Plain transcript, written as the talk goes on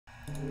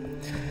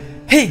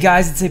Hey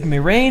guys, it's April May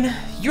Rain.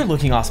 You're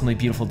looking awesomely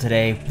beautiful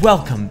today.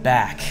 Welcome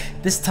back.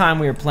 This time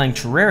we are playing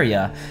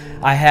Terraria.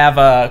 I have,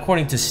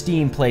 according to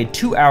Steam, played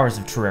 2 hours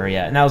of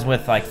Terraria, and that was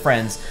with, like,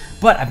 friends,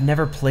 but I've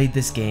never played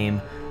this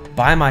game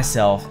by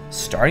myself,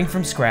 starting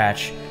from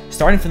scratch,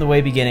 starting from the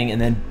way beginning,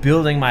 and then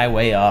building my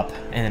way up.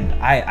 And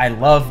I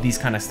love these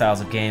kind of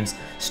styles of games.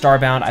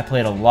 Starbound, I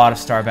played a lot of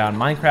Starbound.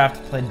 Minecraft,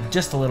 played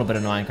just a little bit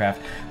of Minecraft,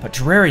 but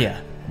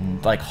Terraria,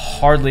 like,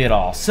 hardly at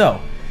all. So,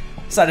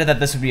 decided that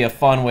this would be a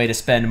fun way to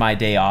spend my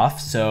day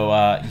off. So,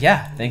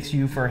 yeah, thanks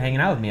you for hanging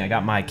out with me. I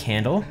got my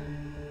candle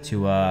to,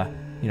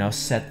 you know,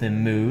 set the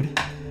mood.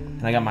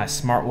 And I got my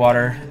smart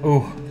water.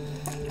 Ooh,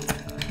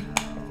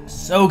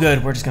 so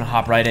good. We're just gonna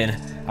hop right in.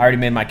 I already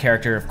made my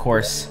character, of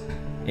course.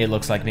 It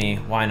looks like me.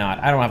 Why not?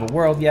 I don't have a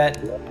world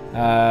yet.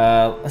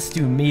 Let's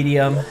do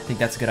medium. I think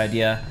that's a good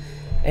idea.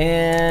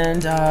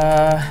 And,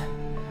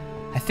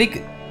 I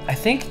think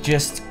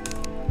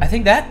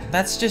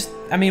that's just,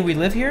 I mean, we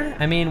live here.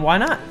 I mean, why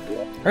not?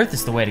 Earth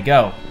is the way to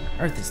go.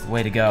 Earth is the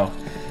way to go.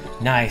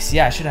 Nice.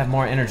 Yeah, I should have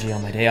more energy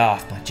on my day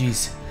off, but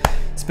geez,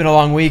 it's been a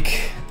long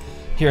week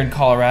here in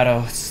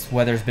Colorado.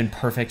 Weather's been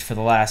perfect for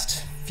the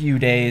last few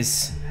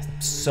days. I'm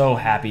so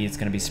happy it's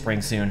gonna be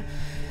spring soon.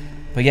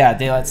 But yeah,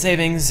 daylight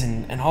savings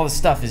and all this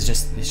stuff is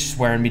just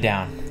wearing me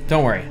down.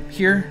 Don't worry, I'm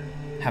here,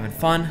 having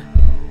fun.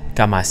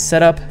 Got my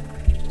setup,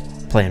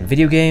 playing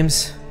video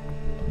games.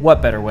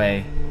 What better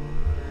way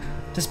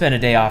to spend a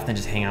day off than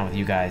just hang out with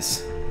you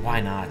guys?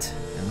 Why not?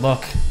 And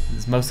look,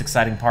 the most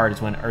exciting part is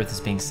when Earth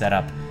is being set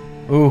up.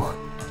 Ooh,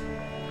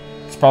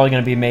 it's probably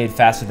gonna be made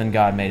faster than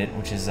God made it,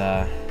 which is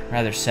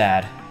rather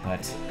sad,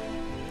 but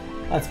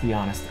let's be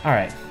honest. All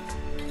right.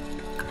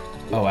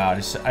 Oh wow, I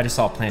just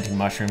saw planting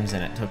mushrooms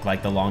and it took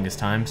like the longest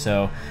time,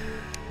 so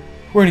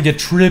we're gonna get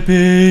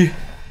trippy.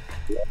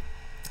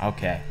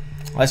 Okay,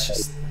 let's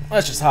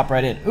just hop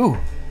right in. Ooh,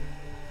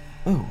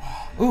 ooh,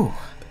 ooh.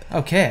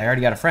 Okay, I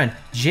already got a friend.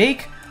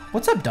 Jake,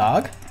 what's up,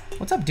 dog?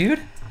 What's up,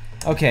 dude?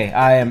 Okay,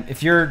 I am.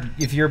 If you're,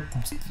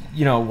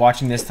 you know,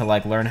 watching this to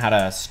like learn how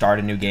to start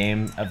a new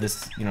game of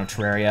this, you know,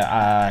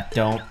 Terraria,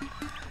 don't.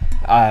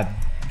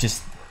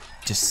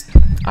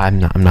 I'm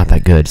not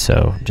that good.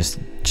 So just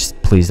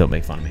please don't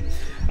make fun of me.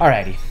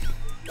 Alrighty.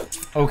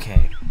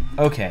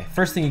 Okay.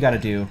 First thing you got to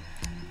do,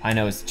 I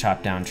know, is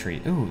chop down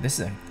tree. Ooh,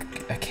 this is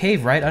a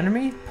cave right under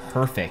me.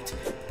 Perfect.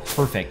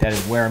 That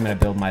is where I'm gonna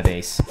build my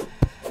base.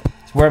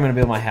 It's where I'm gonna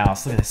build my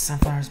house. Look at this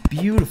sunflowers.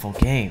 Beautiful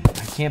game.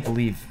 I can't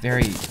believe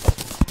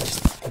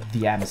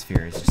the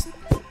atmosphere is just,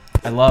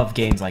 I love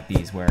games like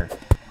these where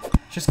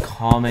it's just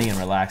calming and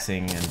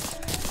relaxing, and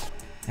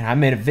I haven't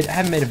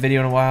made a video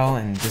in a while,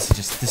 and this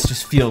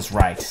just feels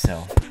right.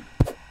 So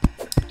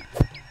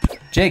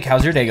Jake,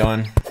 how's your day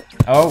going?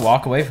 Oh,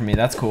 walk away from me.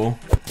 That's cool.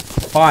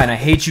 Fine, I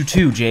hate you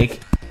too,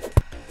 Jake.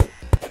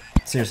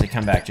 Seriously,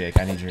 come back, Jake.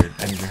 I need your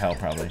help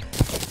probably.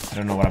 I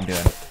don't know what I'm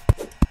doing.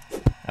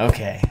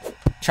 Okay.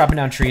 Chopping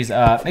down trees.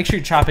 Make sure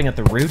you're chopping at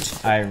the root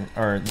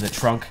or the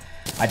trunk.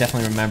 I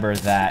definitely remember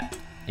that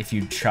if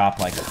you chop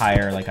like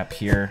higher, like up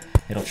here,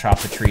 it'll chop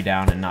the tree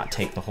down and not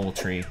take the whole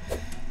tree.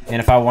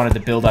 And if I wanted to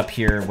build up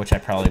here, which I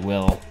probably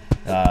will,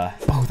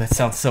 oh, that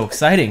sounds so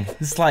exciting.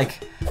 This is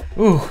like,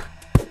 ooh,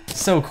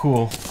 so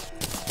cool.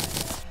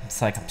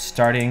 It's like I'm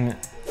starting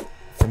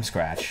from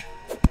scratch.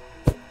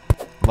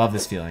 Love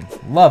this feeling.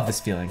 Love this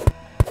feeling.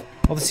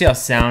 Well, to see how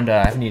sound,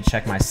 I need to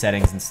check my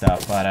settings and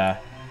stuff,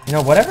 but you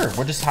know, whatever.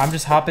 I'm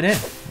just hopping in.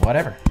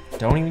 Whatever.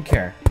 Don't even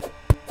care.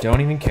 Don't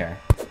even care.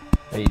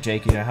 Hey,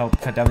 Jake, you gonna help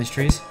cut down these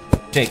trees?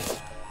 Jake,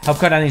 help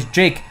cut down these.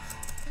 Jake.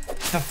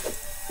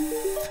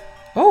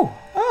 Oh.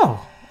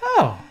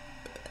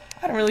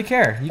 I don't really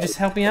care. You just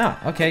help me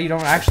out. Okay, you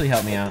don't actually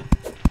help me out.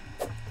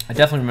 I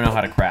definitely know how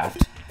to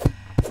craft.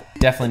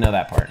 Definitely know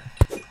that part.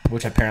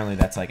 Which apparently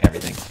that's like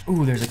everything.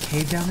 Ooh, there's a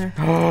cave down there.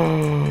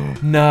 Oh,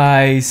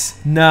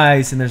 nice.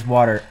 And there's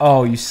water.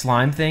 Oh, you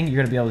slime thing?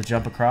 You're gonna be able to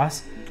jump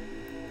across?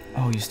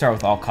 Oh, you start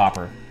with all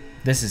copper.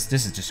 This is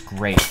just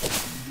great.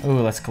 Ooh,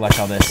 let's collect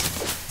all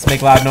this. Let's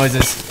make loud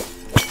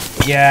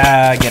noises.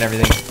 Yeah, get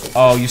everything.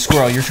 Oh, you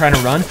squirrel, you're trying to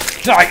run?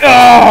 Die!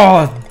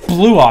 Oh,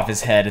 blew off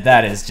his head.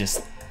 That is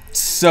just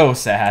so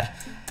sad.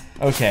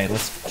 Okay,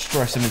 let's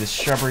destroy some of this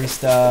shrubbery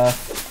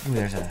stuff. Ooh,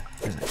 there's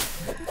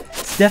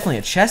it's definitely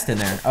a chest in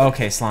there.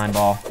 Okay, slime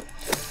ball.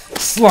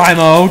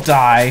 Slime-o,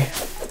 die.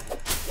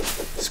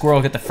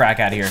 Squirrel, get the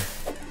frack out of here.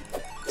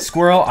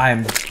 Squirrel, I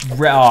am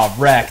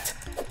wrecked.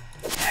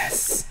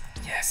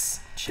 Yes,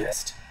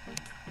 chest.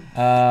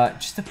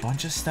 Just a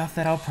bunch of stuff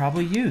that I'll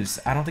probably use.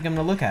 I don't think I'm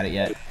gonna look at it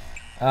yet.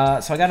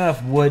 So I got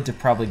enough wood to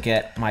probably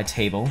get my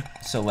table.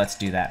 So let's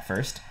do that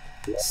first.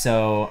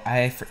 So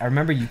I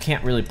remember you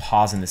can't really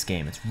pause in this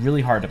game. It's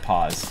really hard to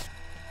pause.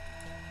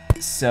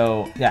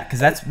 So yeah,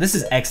 because this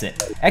is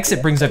exit.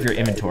 Exit brings up your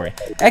inventory.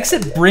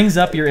 Exit brings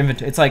up your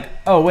inventory. It's like,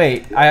 oh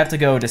wait, I have to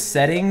go to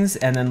settings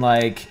and then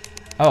like,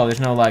 oh, there's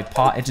no like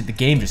pause. The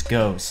game just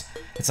goes.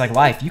 It's like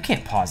life. You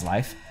can't pause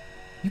life.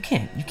 You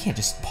can't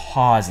just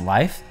pause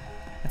life.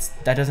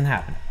 That doesn't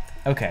happen.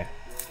 Okay.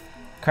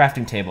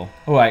 Crafting table.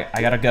 Oh, I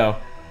gotta go.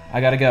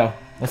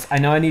 I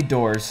know I need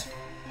doors.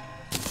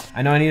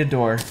 I know I need a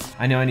door.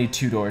 I know I need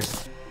 2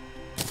 doors.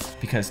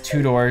 Because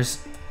 2 doors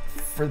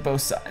for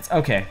both sides.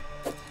 Okay.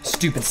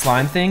 Stupid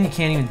slime thing. You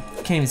can't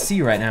even see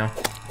you right now.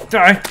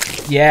 Die!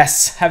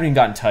 Yes! Haven't even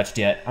gotten touched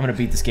yet. I'm gonna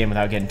beat this game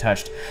without getting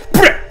touched.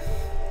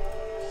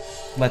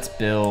 Let's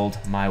build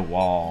my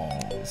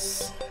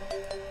walls.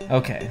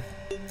 Okay.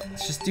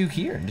 Let's just do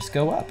here and just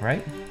go up,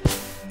 right?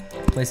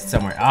 Place it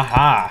somewhere.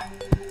 Aha!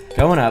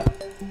 Going up.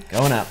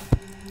 Going up.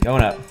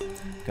 Going up.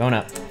 Going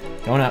up.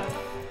 Going up.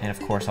 And of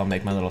course I'll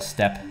make my little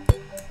step.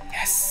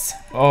 Yes!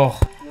 Oh,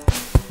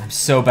 I'm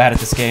so bad at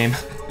this game.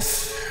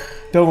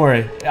 Don't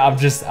worry. I'm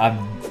just gonna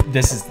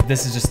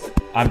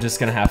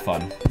have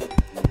fun.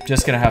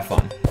 Just gonna have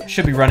fun.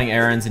 Should be running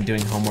errands and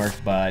doing homework,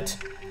 but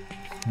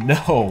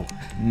no,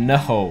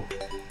 no,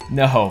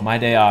 no. My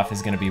day off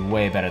is gonna be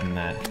way better than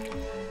that.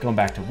 Going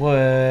back to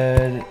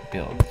wood,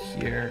 build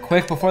here.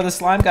 Quick, before the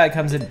slime guy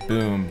comes in.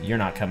 Boom, you're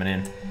not coming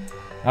in.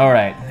 All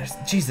right,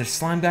 there's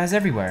slime guys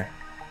everywhere.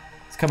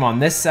 Let's come on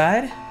this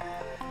side.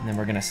 And then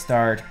we're gonna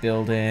start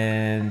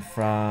building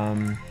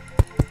from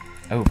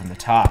the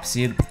top.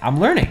 See, I'm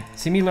learning.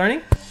 See me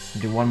learning?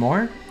 Do one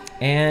more,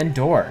 and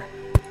door.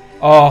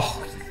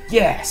 Oh,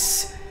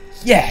 yes,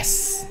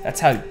 yes. That's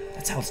how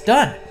it's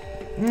done.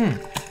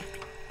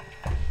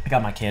 I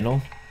got my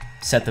candle.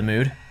 Set the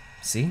mood.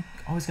 See,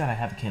 always gotta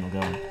have a candle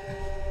going.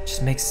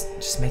 Just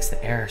makes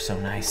the air so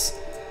nice.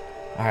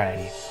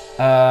 Alrighty.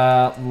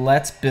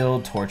 Let's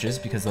build torches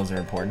because those are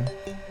important.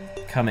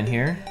 Come in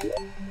here.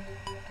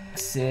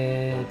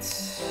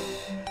 Sit.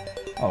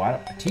 Oh, a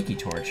tiki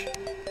torch.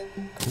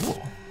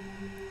 Cool.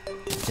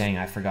 Dang,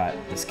 I forgot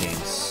this game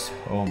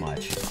so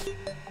much.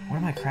 What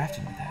am I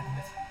crafting with that?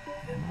 With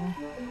ammo?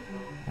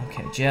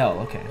 Okay, gel,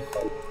 okay.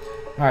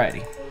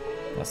 Alrighty.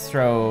 Let's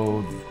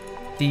throw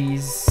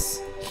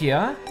these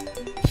here,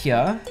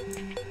 here,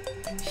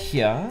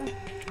 here.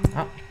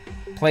 Oh,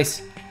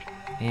 place.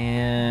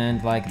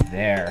 And like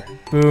there.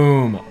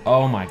 Boom.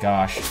 Oh my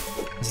gosh.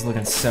 This is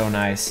looking so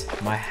nice.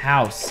 My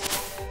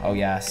house. Oh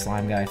yeah,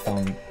 slime guy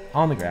fell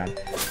on the ground.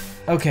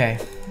 Okay.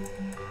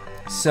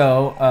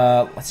 So,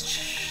 I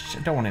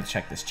don't want to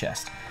check this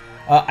chest.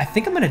 I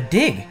think I'm gonna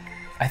dig.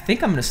 I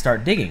think I'm gonna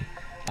start digging.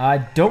 I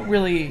don't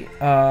really,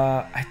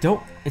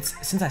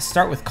 since I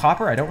start with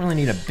copper, I don't really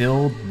need to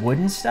build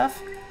wooden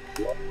stuff.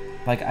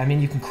 Like, I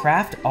mean, you can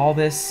craft all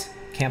this.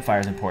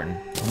 Campfire is important.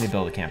 Let me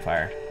build a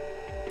campfire.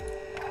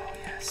 Oh,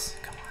 yes,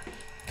 come on.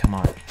 Come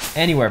on.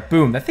 Anywhere,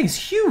 boom, that thing's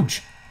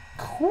huge.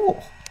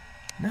 Cool.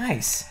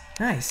 Nice,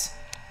 nice.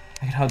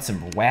 I could hunt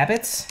some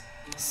rabbits.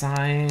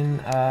 Sign,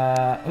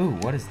 ooh,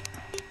 what is,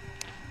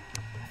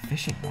 a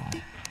fishing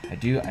rod. I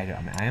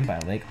am by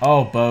a lake.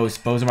 Oh, bows.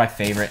 Bows are my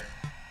favorite.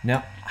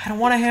 No, I don't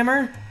want a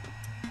hammer.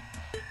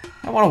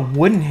 I want a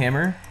wooden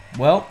hammer.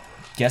 Well,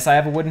 guess I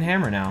have a wooden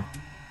hammer now.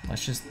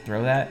 Let's just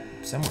throw that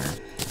somewhere.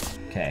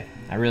 Okay,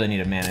 I really need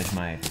to manage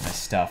my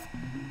stuff.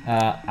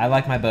 I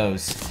like my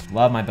bows.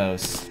 Love my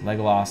bows.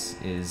 Legolas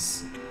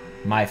is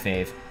my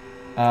fave.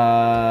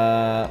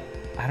 I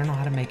don't know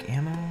how to make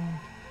ammo.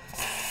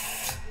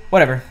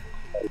 Whatever.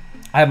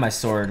 I have my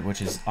sword,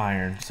 which is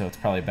iron, so it's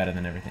probably better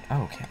than everything.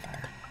 Oh,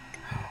 campfire.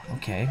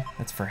 Okay,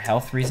 that's for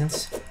health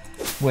reasons,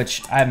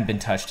 which I haven't been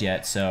touched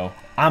yet, so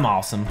I'm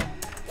awesome.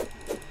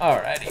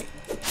 Alrighty.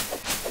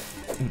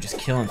 Ooh, just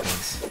killing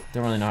things.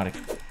 Don't really know how to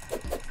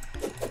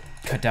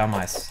cut down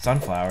my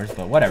sunflowers,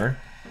 but whatever.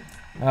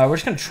 We're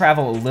just gonna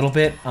travel a little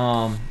bit.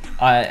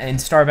 In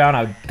Starbound,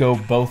 I would go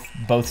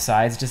both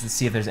sides just to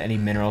see if there's any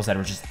minerals that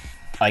are just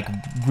like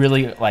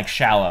really like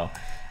shallow.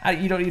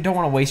 You don't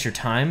want to waste your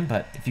time,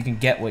 but if you can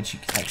get what you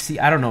like, see,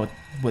 I don't know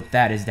what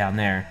that is down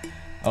there.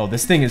 Oh,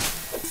 this thing is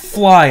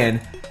flying.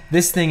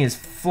 This thing is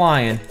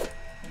flying.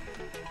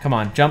 Come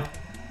on, jump.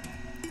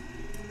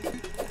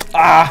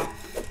 Ah!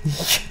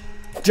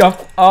 Jump.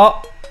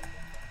 Oh.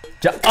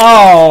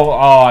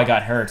 Oh, I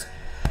got hurt.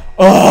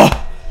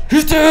 Oh!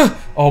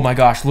 Oh my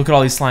gosh, look at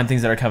all these slime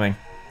things that are coming.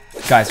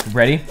 Guys,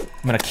 ready?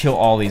 I'm gonna kill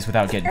all these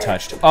without getting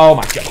touched. Oh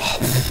my god.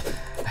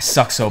 I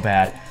suck so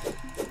bad.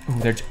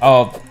 Ooh,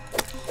 oh.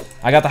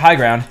 I got the high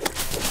ground.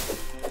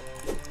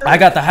 I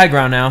got the high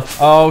ground now.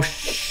 Oh,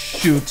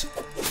 shoot.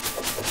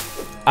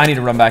 I need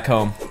to run back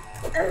home.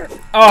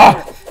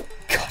 Oh!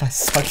 God, I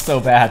suck so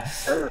bad.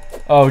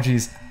 Oh,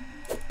 jeez.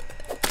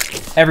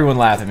 Everyone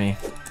laugh at me.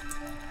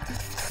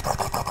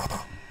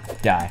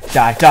 Die,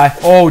 die, die.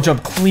 Oh,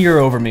 jump clear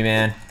over me,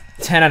 man.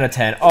 10 out of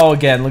 10. Oh,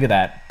 again, look at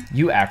that.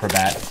 You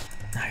acrobat.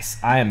 Nice.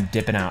 I am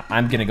dipping out.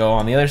 I'm gonna go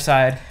on the other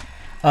side.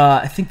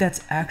 I think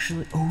that's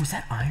actually... Oh, is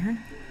that iron?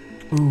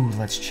 Ooh,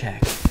 let's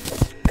check.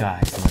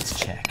 Guys, let's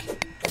check.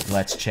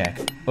 Let's check.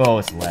 Oh,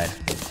 it's lead.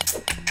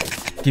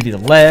 Give you the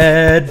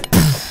lead.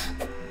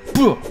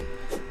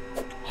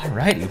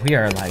 Alrighty, we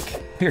are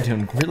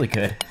doing really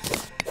good.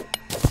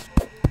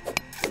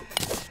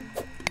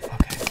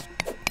 Okay.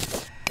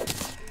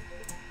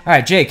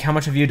 Alright, Jake, how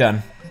much have you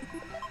done?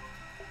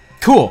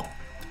 Cool.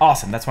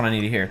 Awesome, that's what I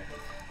need to hear.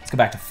 Let's go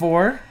back to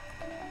 4.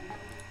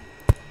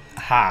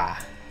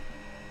 Ha.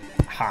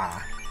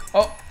 Ha.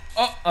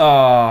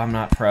 Oh, I'm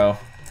not pro.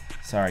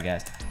 Sorry,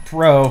 guys.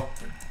 Pro.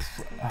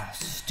 Oh,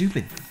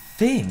 stupid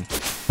thing?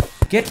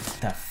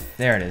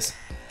 There it is.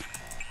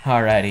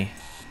 Alrighty.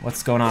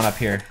 What's going on up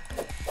here?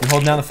 You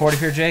holding down the fort up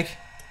here, Jake?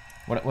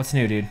 What's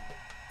new, dude?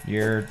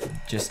 You're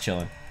just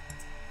chilling.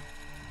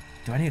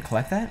 Do I need to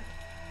collect that?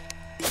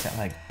 Is that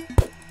like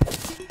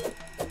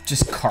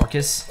just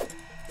carcass?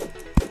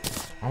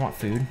 I want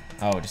food.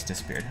 Oh, it just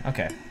disappeared.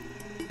 Okay.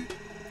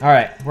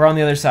 Alright, we're on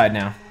the other side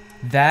now.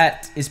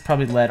 That is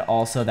probably lead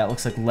also. That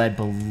looks like lead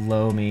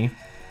below me.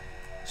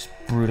 Just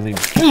brutally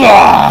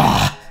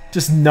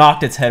just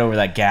knocked its head over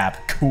that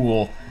gap.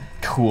 Cool.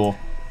 Cool.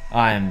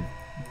 I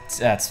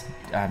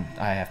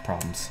have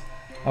problems.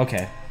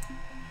 Okay.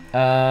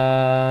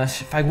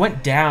 If I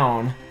went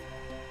down,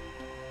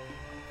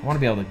 I want to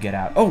be able to get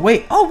out. Oh,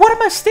 wait. Oh, what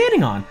am I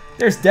standing on?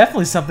 There's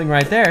definitely something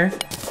right there.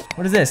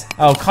 What is this?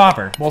 Oh,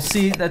 copper. Well,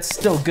 see, that's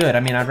still good.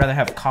 I mean, I'd rather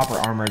have copper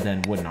armor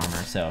than wooden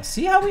armor. So,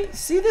 see how we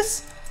see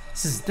this?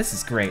 This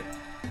is great.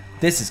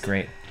 This is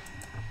great.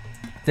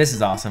 This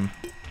is awesome.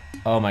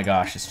 Oh my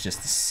gosh, it's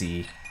just the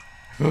sea.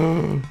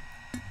 Oh,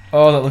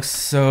 that looks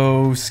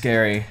so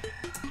scary.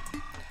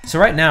 So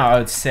right now, I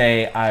would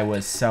say I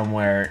was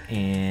somewhere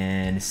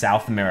in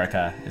South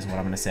America, is what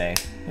I'm gonna say.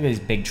 Look at these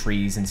big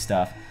trees and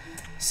stuff.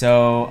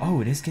 So,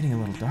 oh, it is getting a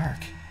little dark.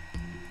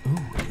 Ooh,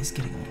 it is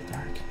getting a little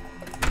dark.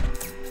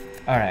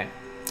 All right,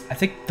 I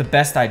think the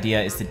best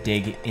idea is to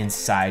dig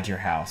inside your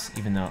house,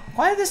 even though,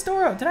 why did this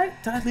door, did I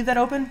leave that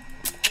open?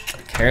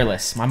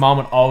 Careless. My mom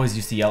would always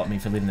used to yell at me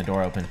for leaving the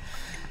door open.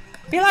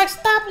 Be like,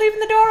 stop leaving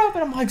the door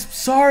open. I'm like,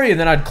 sorry. And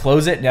then I'd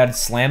close it and I'd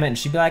slam it and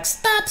she'd be like,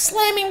 stop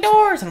slamming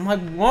doors. And I'm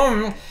like,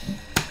 whoa.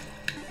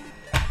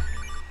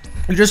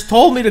 You just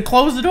told me to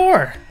close the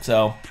door.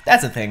 So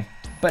that's a thing.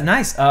 But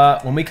nice.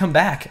 When we come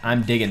back,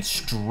 I'm digging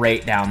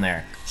straight down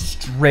there.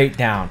 Straight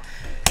down.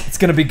 It's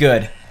going to be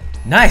good.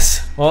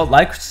 Nice. Well,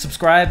 like,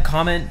 subscribe,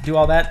 comment, do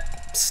all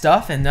that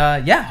stuff. And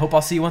yeah, hope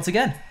I'll see you once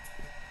again.